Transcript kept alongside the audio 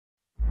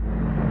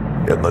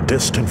In the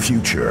distant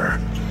future,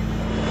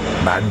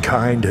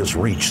 mankind has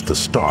reached the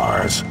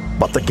stars,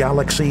 but the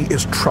galaxy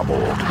is troubled.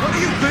 What do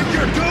you think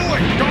you're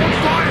doing? Don't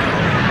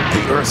fire!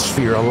 The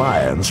Earthsphere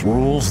Alliance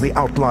rules the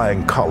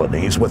outlying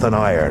colonies with an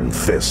iron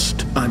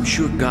fist. I'm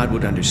sure God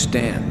would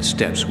understand the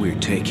steps we're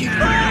taking.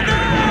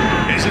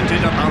 Isn't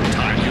it about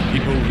time you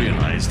people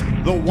realized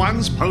the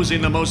ones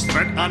posing the most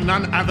threat are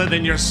none other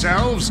than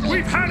yourselves?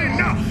 We've had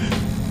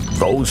enough!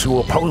 Those who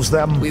oppose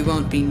them We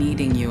won't be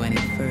needing you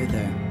any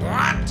further.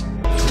 What?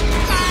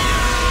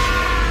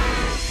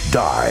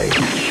 die.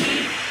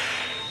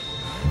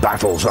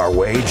 Battles are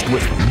waged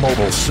with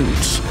mobile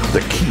suits,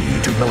 the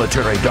key to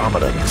military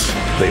dominance.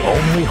 The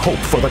only hope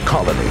for the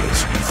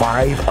colonies,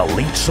 5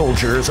 elite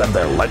soldiers and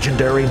their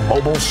legendary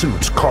mobile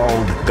suits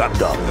called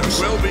Gundams.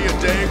 There will be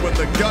a day when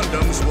the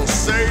Gundams will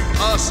save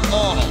us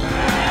all.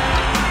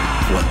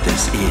 What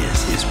this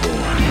is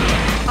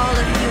war. All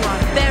of you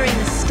are very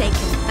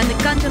mistaken, and the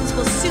Gundams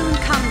will soon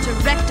come to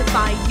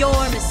rectify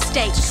your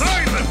mistakes.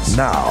 Silence!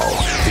 Now,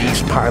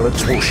 these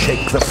pilots will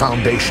shake the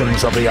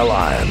foundations of the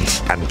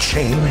Alliance and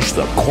change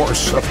the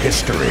course of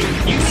history.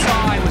 You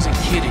saw I was a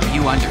kid and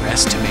you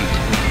underestimated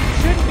me.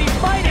 Shouldn't be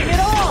fighting at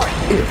all!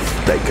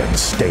 If they can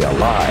stay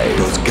alive.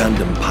 Those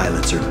Gundam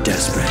pilots are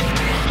desperate.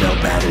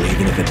 They'll battle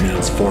even if it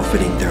means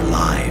forfeiting their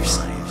lives.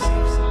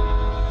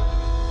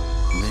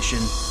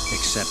 Mission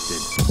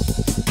accepted.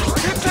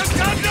 It's a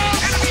Gundam!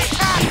 Enemy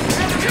attack!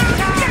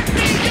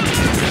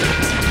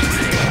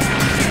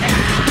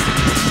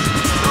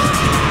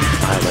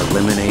 I'll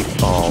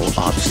eliminate all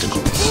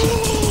obstacles.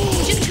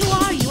 Just who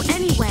are you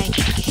anyway?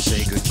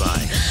 Say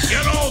goodbye.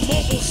 Get all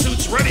mobile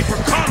suits ready for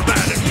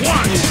combat at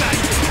once!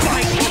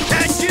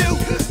 Can you?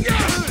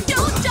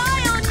 Don't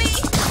die on me!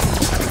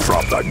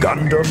 From the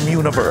Gundam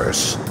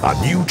universe, a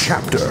new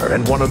chapter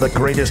in one of the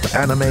greatest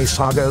anime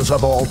sagas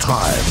of all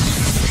time.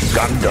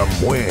 Gundam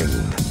Wing.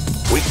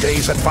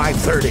 Weekdays at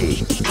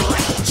 5:30.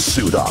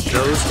 Suit up.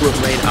 Those who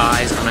have laid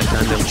eyes on a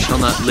Gundam shall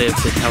not live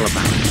to tell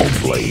about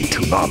it. Only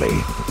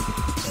Toonami.